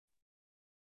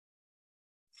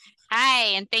Hi,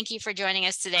 and thank you for joining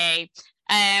us today.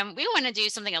 We want to do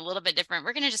something a little bit different.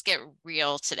 We're going to just get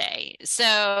real today.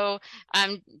 So,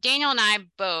 Daniel and I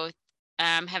both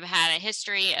have had a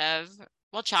history of,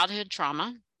 well, childhood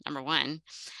trauma, number one,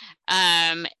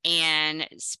 and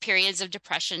periods of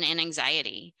depression and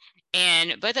anxiety.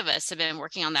 And both of us have been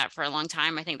working on that for a long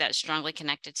time. I think that's strongly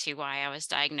connected to why I was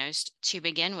diagnosed to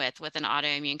begin with an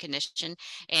autoimmune condition.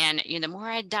 And the more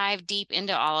I dive deep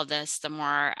into all of this, the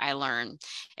more I learn.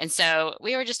 And so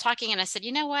we were just talking, and I said,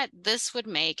 you know what, this would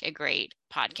make a great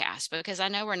podcast, because I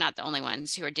know we're not the only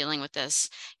ones who are dealing with this,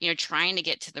 trying to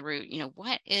get to the root,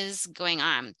 what is going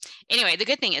on. Anyway, the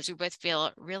good thing is we both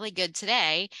feel really good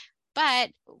today. But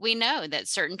we know that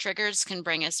certain triggers can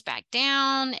bring us back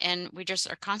down, and we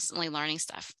just are constantly learning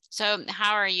stuff. So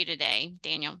how are you today,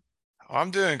 Daniel?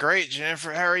 I'm doing great,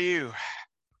 Jennifer. How are you?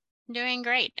 Doing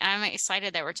great. I'm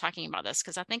excited that we're talking about this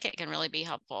because I think it can really be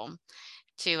helpful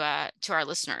to our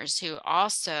listeners who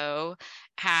also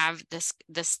have this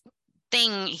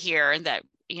thing here that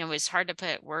is hard to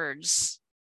put words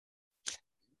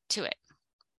to it.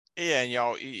 Yeah, and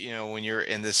y'all, when you're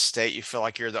in this state, you feel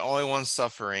like you're the only one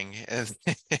suffering,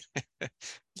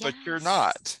 but you're Yes.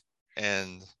 not.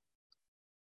 And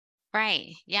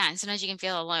Right. Yeah. And sometimes you can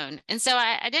feel alone. And so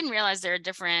I didn't realize there are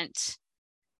different,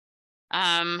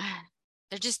 they're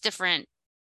just different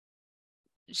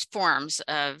forms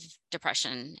of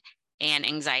depression and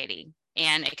anxiety.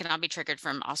 And it can all be triggered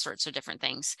from all sorts of different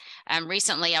things.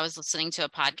 Recently, I was listening to a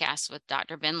podcast with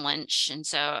Dr. Ben Lynch. And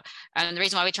so the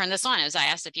reason why we turned this on is I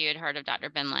asked if you had heard of Dr.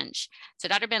 Ben Lynch. So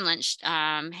Dr. Ben Lynch,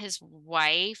 his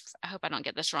wife, I hope I don't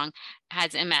get this wrong,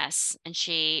 has MS, and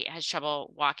she has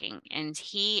trouble walking. And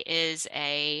he is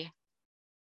I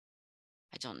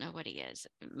don't know what he is,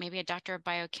 maybe a doctor of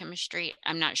biochemistry.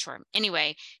 I'm not sure.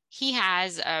 Anyway, he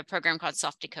has a program called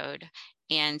Self Decode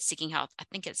and Seeking Health. I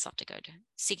think it's Self Decode,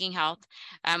 Seeking Health.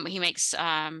 He makes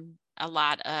a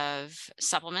lot of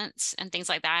supplements and things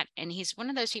like that. And he's one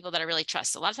of those people that I really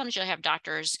trust. A lot of times you'll have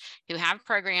doctors who have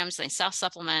programs, they sell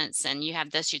supplements, and you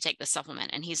have this, you take the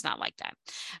supplement, and he's not like that.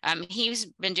 He's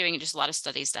been doing just a lot of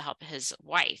studies to help his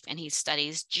wife, and he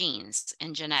studies genes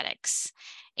and genetics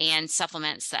and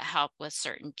supplements that help with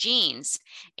certain genes.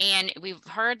 And we've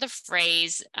heard the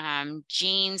phrase,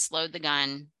 genes load the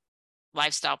gun,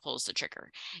 lifestyle pulls the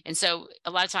trigger. And so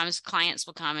a lot of times clients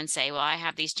will come and say, well, I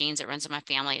have these genes that runs in my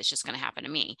family, it's just going to happen to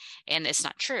me. And it's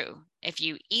not true. If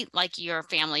you eat like your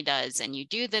family does and you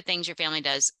do the things your family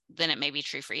does, then it may be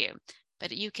true for you,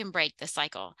 but you can break the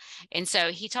cycle. And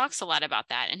so he talks a lot about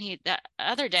that. And the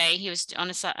other day he was on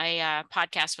a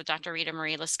podcast with Dr. Rita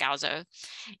Marie Lascauso,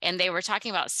 and they were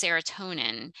talking about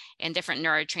serotonin and different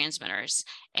neurotransmitters.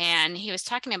 And he was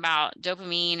talking about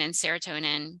dopamine and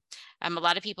serotonin. A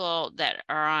lot of people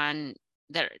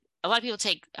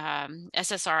take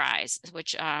SSRIs,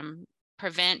 which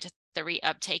prevent the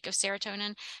reuptake of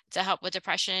serotonin to help with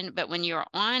depression. But when you're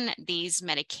on these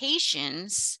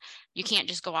medications, you can't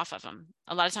just go off of them.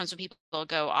 A lot of times when people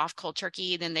go off cold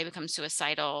turkey, then they become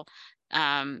suicidal.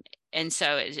 And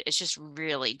so it's just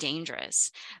really dangerous.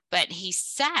 But he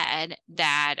said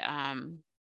that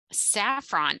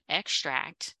saffron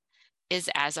extract is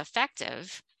as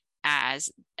effective as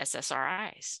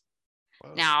SSRIs.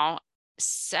 whoa. Now,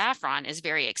 saffron is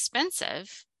very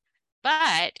expensive,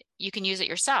 but you can use it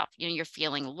yourself. You're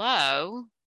feeling low,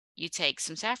 you take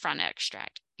some saffron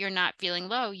extract. You're not feeling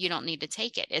low, you don't need to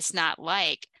take it. It's not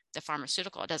like the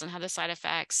pharmaceutical. It doesn't have the side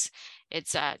effects.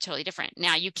 It's totally different.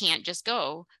 Now, you can't just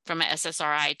go from an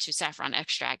SSRI to saffron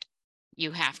extract.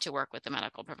 You have to work with the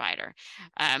medical provider.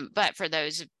 But for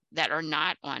those that are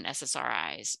not on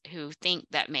SSRIs who think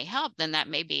that may help, then that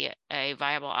may be a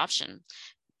viable option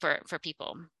for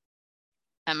people.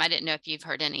 I didn't know if you've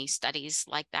heard any studies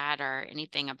like that or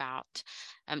anything about,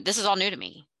 this is all new to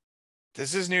me.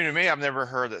 This is new to me. I've never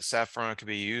heard that saffron could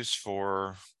be used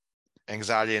for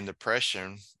anxiety and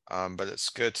depression, but it's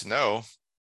good to know.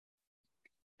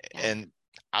 Yeah. And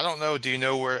I don't know, do you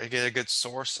know where to get a good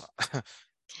source?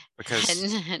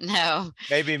 Because No.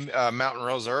 maybe Mountain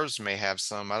Rose Herbs may have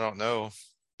some. I don't know.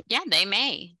 Yeah, they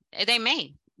may.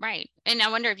 Right. And I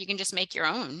wonder if you can just make your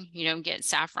own, get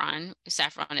saffron.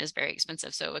 Saffron is very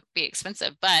expensive, so it would be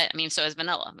expensive. But I mean, so is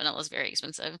vanilla. Vanilla is very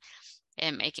expensive,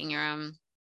 and making your own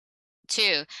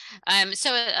too.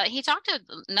 So he talked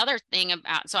another thing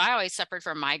about, so I always suffered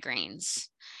from migraines,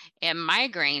 and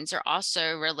migraines are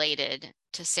also related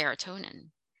to serotonin.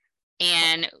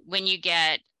 And when you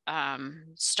get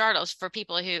startled, for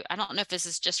people who, I don't know if this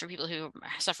is just for people who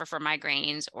suffer from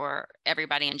migraines or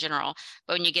everybody in general,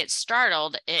 but when you get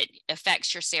startled, it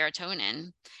affects your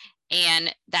serotonin.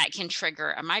 and that can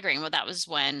trigger a migraine. Well, that was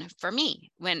when, for me,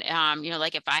 when,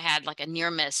 like if I had like a near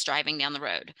miss driving down the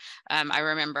road. I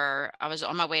remember I was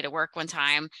on my way to work one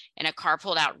time and a car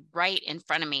pulled out right in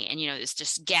front of me, and, it's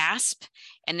just gasp.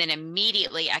 And then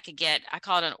immediately I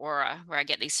call it an aura, where I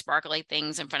get these sparkly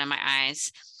things in front of my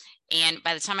eyes. And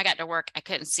by the time I got to work, I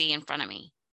couldn't see in front of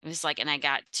me. It was like, and I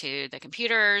got to the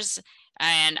computers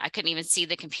and I couldn't even see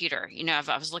the computer. If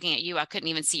I was looking at you, I couldn't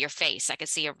even see your face. I could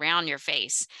see around your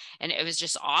face. And it was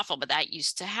just awful, but that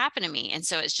used to happen to me. And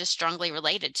so it's just strongly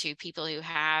related to people who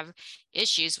have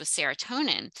issues with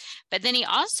serotonin. But then he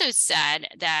also said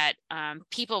that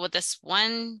people with this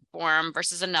one form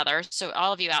versus another. So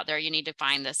all of you out there, you need to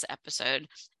find this episode.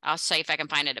 I'll see if I can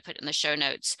find it to put in the show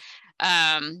notes.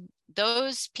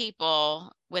 Those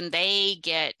people, when they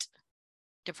get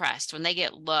depressed, when they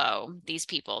get low, these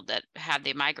people that have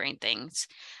the migraine things,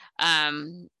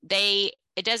 it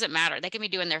doesn't matter. They can be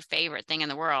doing their favorite thing in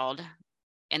the world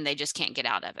and they just can't get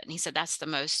out of it. And he said, that's one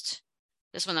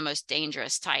of the most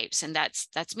dangerous types. And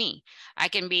that's me. I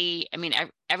can be,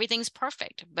 everything's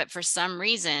perfect, but for some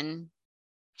reason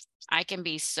I can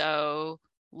be so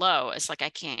low. It's like, I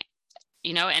can't,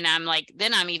 and I'm like,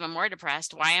 then I'm even more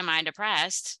depressed. Why am I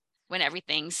depressed when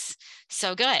everything's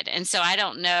so good? And so I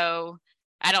don't know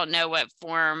what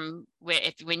form,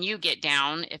 when you get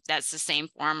down, if that's the same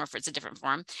form or if it's a different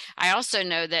form. I also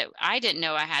know that I didn't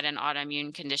know I had an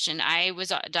autoimmune condition. I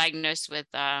was diagnosed with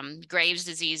Graves'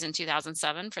 disease in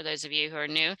 2007, for those of you who are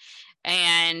new.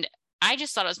 And I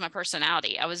just thought it was my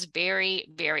personality. I was very,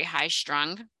 very high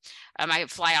strung. I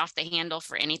would fly off the handle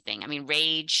for anything.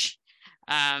 Rage.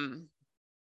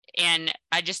 And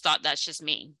I just thought that's just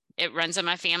me. It runs in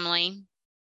my family.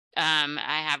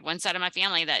 I have one side of my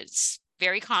family that's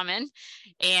very common,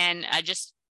 and I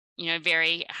just,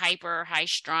 very hyper, high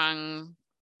strung,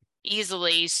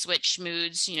 easily switch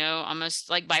moods, almost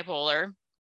like bipolar.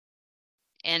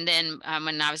 And then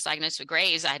when I was diagnosed with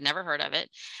Graves, I had never heard of it.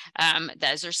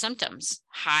 Those are symptoms: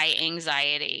 high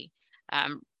anxiety,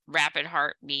 rapid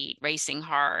heartbeat, racing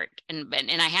heart, and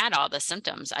I had all the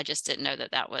symptoms. I just didn't know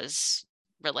that was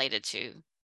related to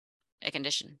a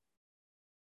condition.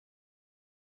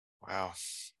 Wow.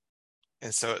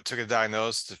 And so it took a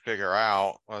diagnosis to figure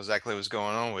out what exactly was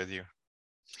going on with you.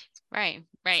 Right.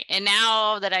 And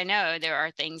now that I know, there are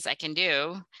things I can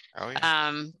do. Oh,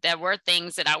 yeah. There were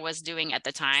things that I was doing at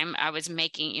the time. I was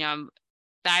making,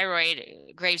 thyroid,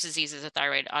 Graves' disease is a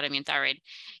autoimmune thyroid.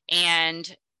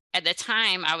 And at the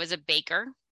time I was a baker.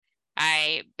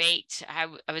 I baked,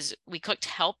 we cooked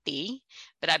healthy,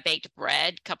 but I baked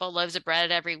bread, a couple of loaves of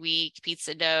bread every week,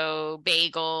 pizza dough,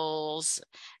 bagels,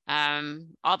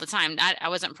 all the time. I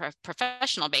wasn't a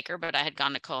professional baker, but I had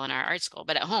gone to culinary art school.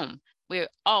 But at home, we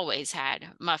always had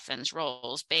muffins,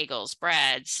 rolls, bagels,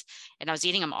 breads, and I was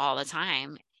eating them all the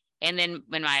time. And then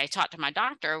when I talked to my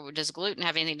doctor, does gluten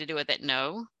have anything to do with it?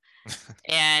 No.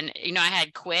 And, I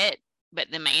had quit, but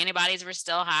then my antibodies were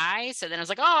still high. So then I was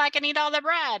like, oh, I can eat all the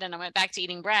bread. And I went back to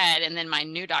eating bread. And then my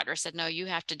new doctor said, no, you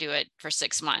have to do it for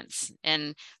 6 months.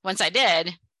 And once I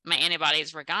did, my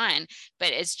antibodies were gone. But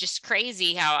it's just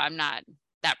crazy how I'm not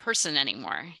that person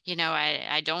anymore.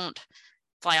 I don't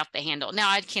fly off the handle. Now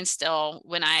I can still,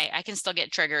 I can still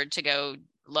get triggered to go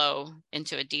low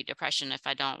into a deep depression if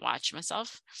I don't watch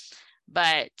myself,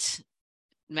 but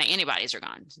my antibodies are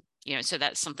gone, so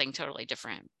that's something totally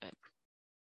different. But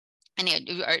anyway,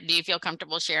 do you feel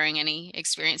comfortable sharing any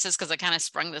experiences? Because I kind of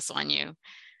sprung this on you.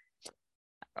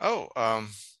 Oh,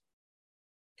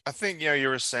 I think, you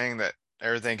were saying that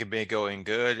everything could be going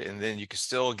good and then you could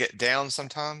still get down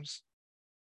sometimes.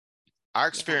 I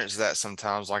experience that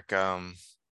sometimes, like,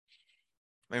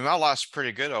 my life's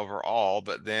pretty good overall,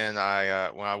 but then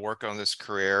when I work on this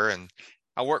career and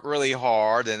I work really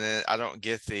hard and then I don't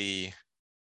get the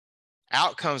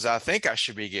outcomes I think I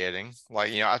should be getting.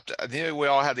 Like, I think we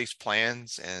all have these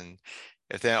plans, and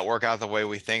if they don't work out the way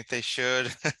we think they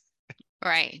should,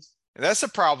 right. And that's a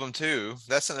problem too.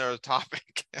 That's another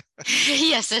topic.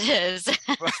 Yes, it is.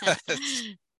 But,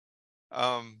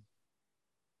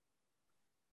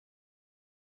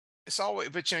 it's always,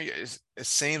 but it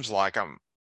seems like I'm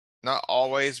not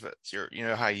always, but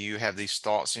how you have these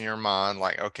thoughts in your mind,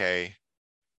 like, okay,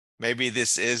 maybe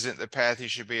this isn't the path you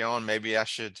should be on. Maybe I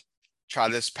should try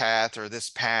this path or this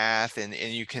path, and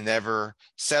you can never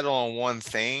settle on one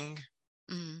thing.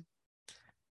 Mm-hmm.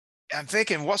 I'm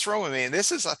thinking, what's wrong with me? And I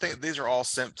think these are all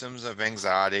symptoms of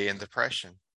anxiety and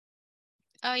depression.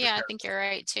 Oh yeah, I think you're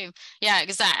right too. Yeah,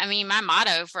 because my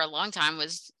motto for a long time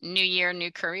was "New Year,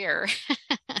 New Career."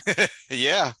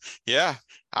 Yeah.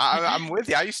 I'm with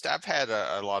you. I've had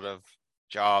a lot of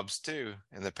jobs too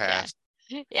in the past.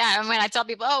 Yeah, and when I tell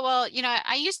people, oh, well,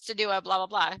 I used to do a blah, blah,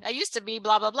 blah. I used to be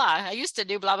blah, blah, blah. I used to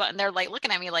do blah, blah. And they're like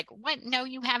looking at me like, what? No,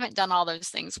 you haven't done all those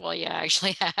things. Well, yeah, I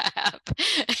actually have.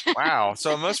 Wow.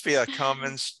 So it must be a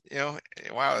common,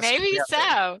 wow, it's Maybe yeah.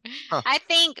 so. Huh. I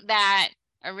think that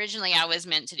originally I was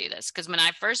meant to do this because when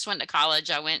I first went to college,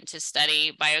 I went to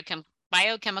study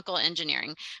biochemical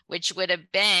engineering, which would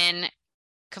have been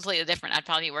completely different. I'd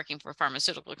probably be working for a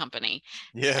pharmaceutical company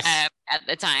Yes. at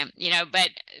the time, but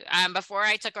before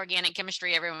I took organic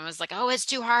chemistry, everyone was like, oh, it's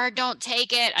too hard. Don't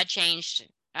take it. I changed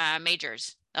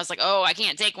majors. I was like, oh, I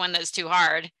can't take one that's too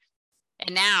hard.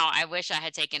 And now I wish I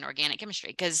had taken organic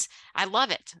chemistry because I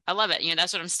love it. I love it.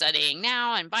 That's what I'm studying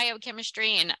now and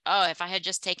biochemistry. And oh, if I had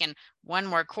just taken one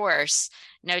more course,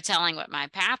 no telling what my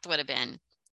path would have been.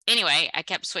 Anyway, I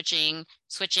kept switching,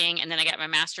 and then I got my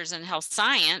master's in health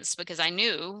science because I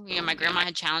knew, my grandma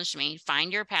had challenged me,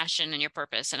 find your passion and your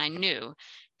purpose. And I knew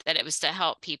that it was to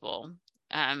help people.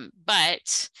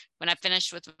 But when I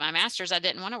finished with my master's, I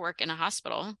didn't want to work in a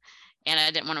hospital and I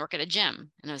didn't want to work at a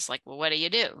gym. And I was like, well, what do you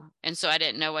do? And so I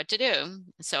didn't know what to do.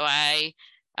 So I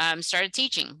started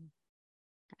teaching.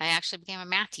 I actually became a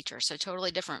math teacher, so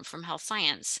totally different from health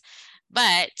science.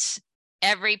 But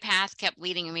every path kept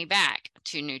leading me back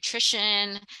to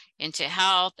nutrition, into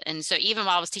health. And so even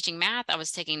while I was teaching math, I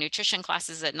was taking nutrition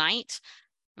classes at night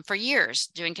for years,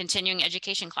 doing continuing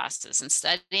education classes and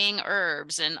studying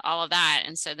herbs and all of that.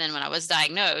 And so then when I was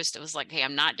diagnosed, it was like, hey,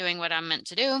 I'm not doing what I'm meant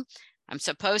to do. I'm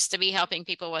supposed to be helping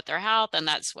people with their health. And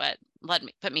that's what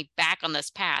put me back on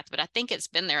this path. But I think it's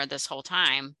been there this whole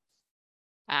time.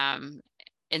 And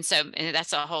so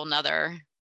that's a whole nother,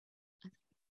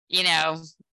 you know,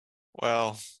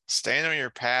 Well, staying on your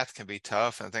path can be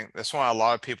tough. And I think that's why a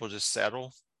lot of people just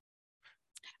settle.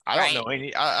 I don't know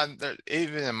right, any,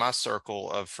 even in my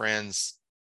circle of friends,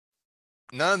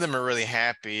 none of them are really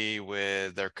happy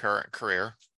with their current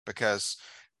career because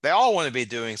they all want to be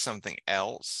doing something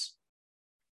else.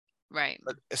 right.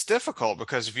 But it's difficult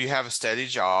because if you have a steady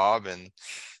job and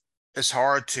it's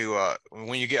hard to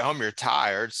when you get home you're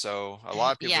tired, so a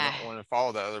lot of people Yeah. don't want to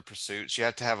follow the other pursuits. You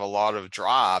have to have a lot of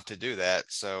drive to do that.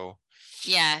 So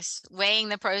Yes. Weighing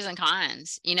the pros and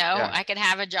cons. yeah, I could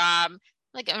have a job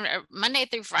like a Monday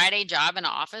through Friday job in an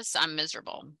office. I'm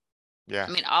miserable. yeah,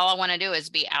 I mean, all I want to do is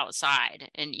be outside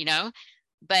and,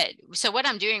 but so what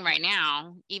I'm doing right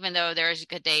now, even though there's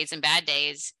good days and bad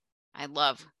days, I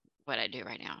love what I do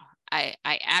right now. I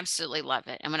absolutely love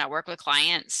it. And when I work with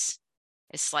clients,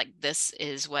 it's like this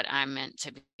is what I'm meant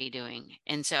to be doing.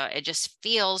 And so it just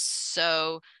feels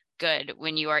so good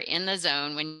when you are in the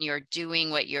zone, when you're doing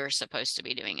what you're supposed to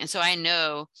be doing. And so I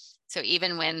know, so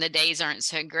even when the days aren't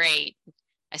so great,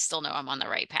 I still know I'm on the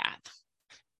right path.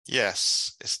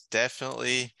 yes, it's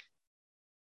definitely.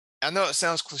 I know it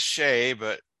sounds cliche,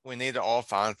 but we need to all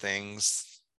find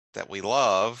things that we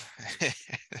love.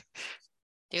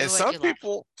 And Do what you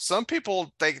love. some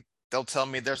people they'll tell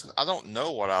me I don't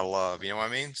know what I love, you know what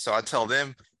I mean? So I tell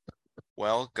them,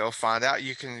 well, go find out.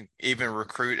 You can even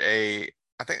recruit I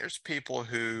think there's people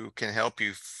who can help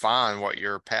you find what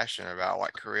you're passionate about,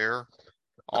 like career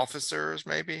officers,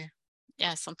 maybe.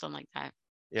 Yeah, something like that.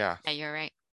 Yeah. Yeah, you're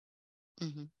right.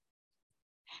 Hmm.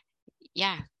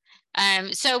 Yeah.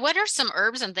 So what are some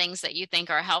herbs and things that you think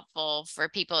are helpful for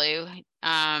people who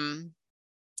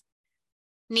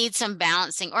need some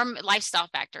balancing or lifestyle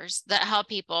factors that help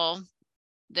people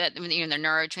that their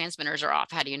neurotransmitters are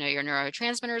off? How do you know your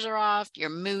neurotransmitters are off? You're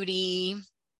moody,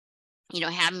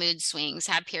 have mood swings,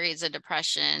 have periods of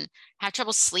depression, have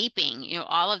trouble sleeping,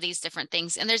 all of these different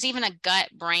things. And there's even a gut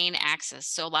brain axis.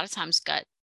 So a lot of times gut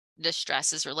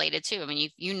distress is related to. I mean,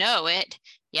 you know it.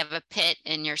 You have a pit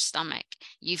in your stomach.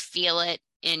 You feel it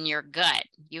in your gut.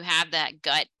 You have that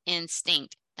gut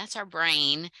instinct. That's our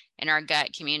brain and our gut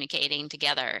communicating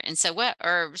together. And so what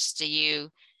herbs do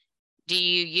you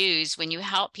use when you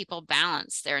help people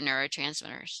balance their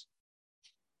neurotransmitters?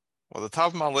 Well, the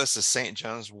top of my list is St.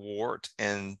 John's wort,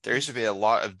 and there used Mm-hmm. to be a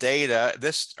lot of data.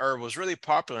 This herb was really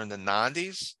popular in the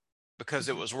 90s because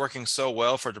it Mm-hmm. was working so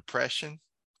well for depression.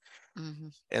 Mm-hmm.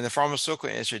 And the pharmaceutical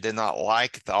industry did not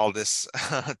like all this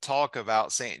talk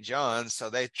about St. John's, so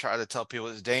they try to tell people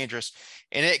it's dangerous.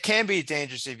 And it can be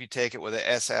dangerous if you take it with an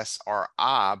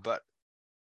SSRI, but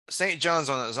St. John's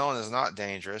on its own is not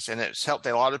dangerous, and it's helped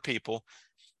a lot of people.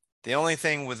 The only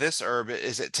thing with this herb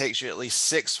is it takes you at least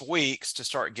 6 weeks to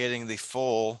start getting the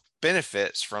full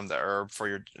benefits from the herb for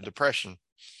your depression.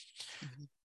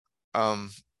 Mm-hmm.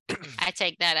 Um, I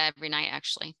take that every night,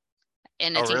 actually.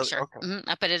 in a Oh, really? tincture. Okay.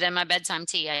 I put it in my bedtime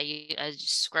tea. I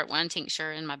squirt one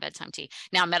tincture in my bedtime tea.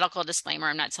 Now, medical disclaimer,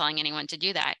 I'm not telling anyone to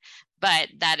do that, but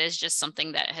that is just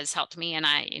something that has helped me. And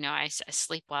I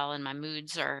sleep well and my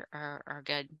moods are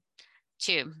good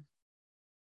too.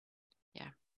 Yeah.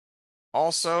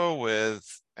 Also,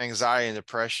 with anxiety and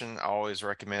depression, I always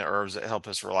recommend herbs that help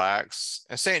us relax.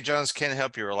 And St. John's can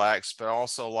help you relax, but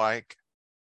also like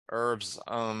herbs,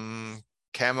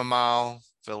 chamomile,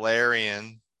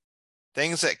 valerian,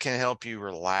 things that can help you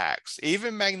relax.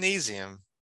 Even magnesium.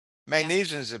 Yeah.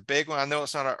 Magnesium is a big one. I know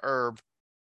it's not a herb,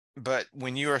 but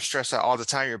when you are stressed out all the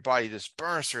time, your body just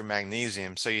burns through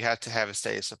magnesium. So you have to have a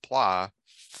steady supply.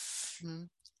 Mhm.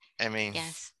 I mean,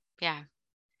 Yes. Yeah.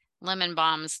 Lemon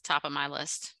balm's top of my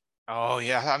list. oh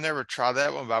yeah, I've never tried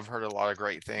that one, but I've heard a lot of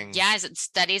great Yeah, things.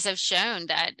 studies have shown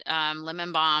that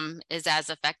lemon balm is as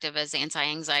effective as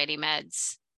anti-anxiety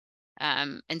meds.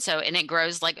 And it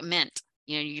grows like mint.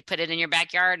 You put it in your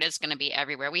backyard, it's going to be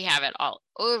everywhere. We have it all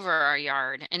over our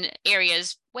yard in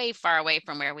areas way far away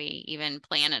from where we even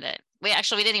planted it. We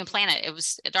didn't even plant it.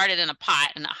 It started in a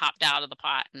pot and it hopped out of the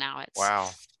pot. And now it's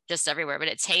Wow. just everywhere, but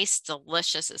it tastes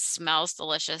delicious. It smells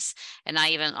delicious. And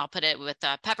I'll put it with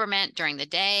peppermint during the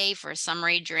day for a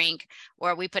summery drink,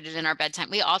 or we put it in our bedtime.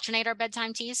 We alternate our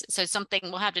bedtime teas. So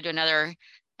we'll have to do another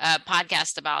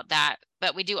podcast about that,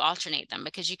 but we do alternate them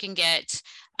because you can get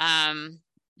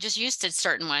just used to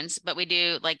certain ones, but we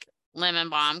do like lemon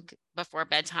balm before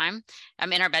bedtime.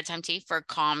 In our bedtime tea for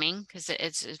calming because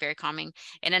it's very calming.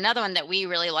 And another one that we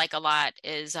really like a lot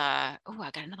is I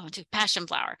got another one too, passion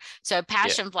flower. So Yeah.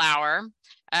 passion flower,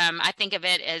 I think of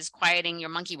it as quieting your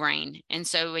monkey brain. And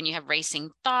so when you have racing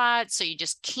thoughts, so you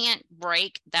just can't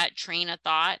break that train of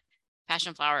thought,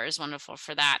 passion flower is wonderful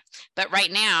for that. But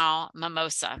right now,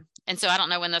 mimosa. And so I don't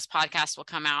know when this podcast will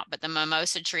come out, but the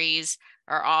mimosa trees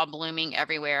are all blooming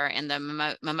everywhere, and the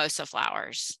mimosa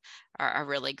flowers are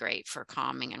really great for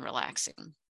calming and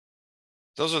relaxing.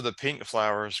 Those are the pink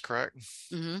flowers, correct?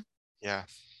 Mm-hmm. Yeah.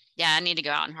 Yeah, I need to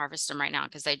go out and harvest them right now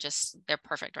because they're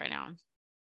perfect right now.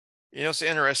 You know, it's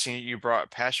interesting you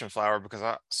brought passion flower because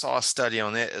I saw a study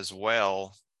on it as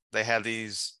well. They had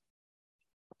these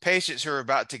patients who are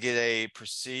about to get a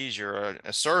procedure,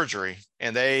 a surgery,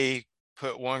 and they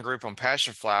put one group on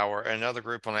passion flower and another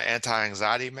group on an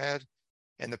anti-anxiety med,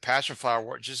 and the passion flower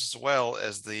worked just as well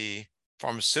as the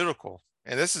pharmaceutical.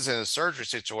 And this is in a surgery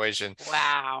situation.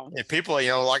 Wow. And people,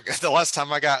 like the last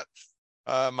time I got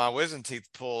my wisdom teeth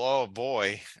pulled, oh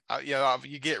boy,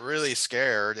 you get really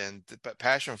scared, and but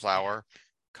passion Yeah. flower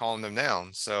calmed them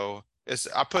down. So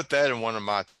I put that in one of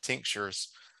my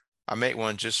tinctures. I make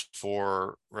one just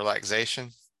for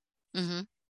relaxation. Mm-hmm.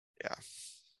 Yeah.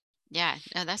 Yeah.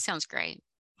 No, that sounds great.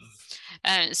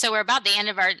 So we're about the end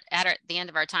of the end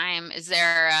of our time. Is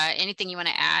there anything you want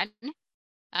to add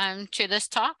to this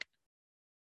talk?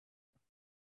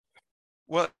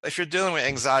 Well, if you're dealing with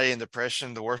anxiety and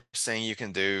depression, the worst thing you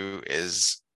can do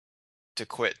is to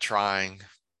quit trying.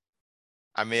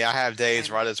 I mean, I have days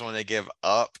Right. where I just want to give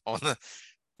up on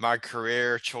my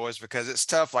career choice because it's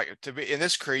tough. Like to be in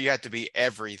this career, you have to be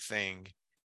everything.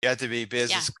 You have to be Yeah.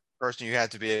 business person. You have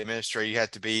to be administrator. You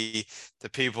have to be the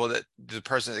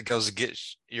person that goes to get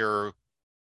your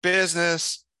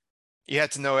business. You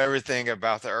have to know everything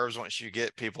about the herbs once you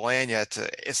get people in.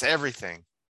 It's everything.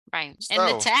 Right.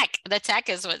 And So, the tech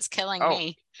is what's killing oh,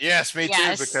 me. yes, me too,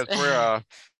 Yes. because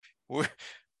we're,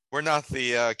 we're not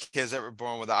the kids that were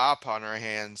born with an iPod in our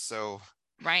hands. So,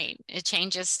 Right. It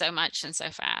changes so much and so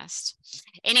fast.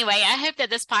 Anyway, I hope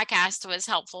that this podcast was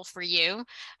helpful for you.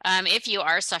 If you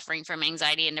are suffering from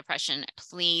anxiety and depression,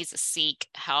 please seek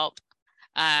help.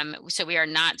 So we are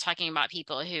not talking about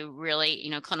people who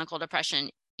really, clinical depression.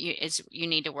 You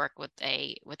need to work with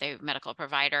a medical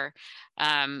provider.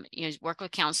 Work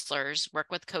with counselors, work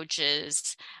with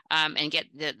coaches, and get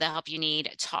the help you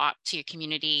need. Talk to your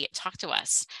community. Talk to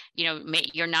us.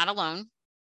 You're not alone.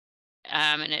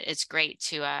 And it's great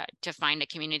to find a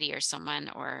community or someone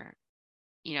or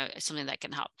something that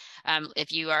can help.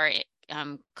 If you are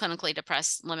clinically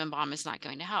depressed, lemon balm is not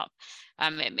going to help.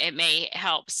 It may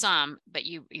help some, but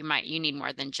you need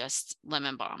more than just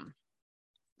lemon balm.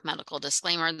 Medical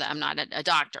disclaimer that I'm not a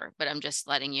doctor, but I'm just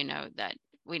letting you know that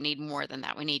we need more than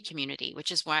that. We need community,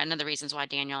 which is one of the reasons why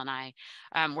Daniel and I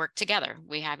work together.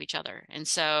 We have each other, and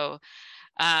so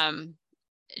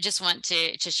just want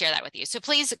to share that with you. So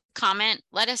please comment,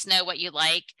 let us know what you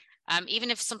like.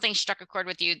 Even if something struck a chord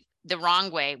with you the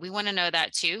wrong way, we want to know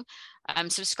that too.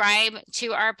 Subscribe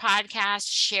to our podcast,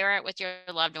 share it with your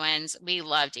loved ones. We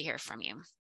love to hear from you.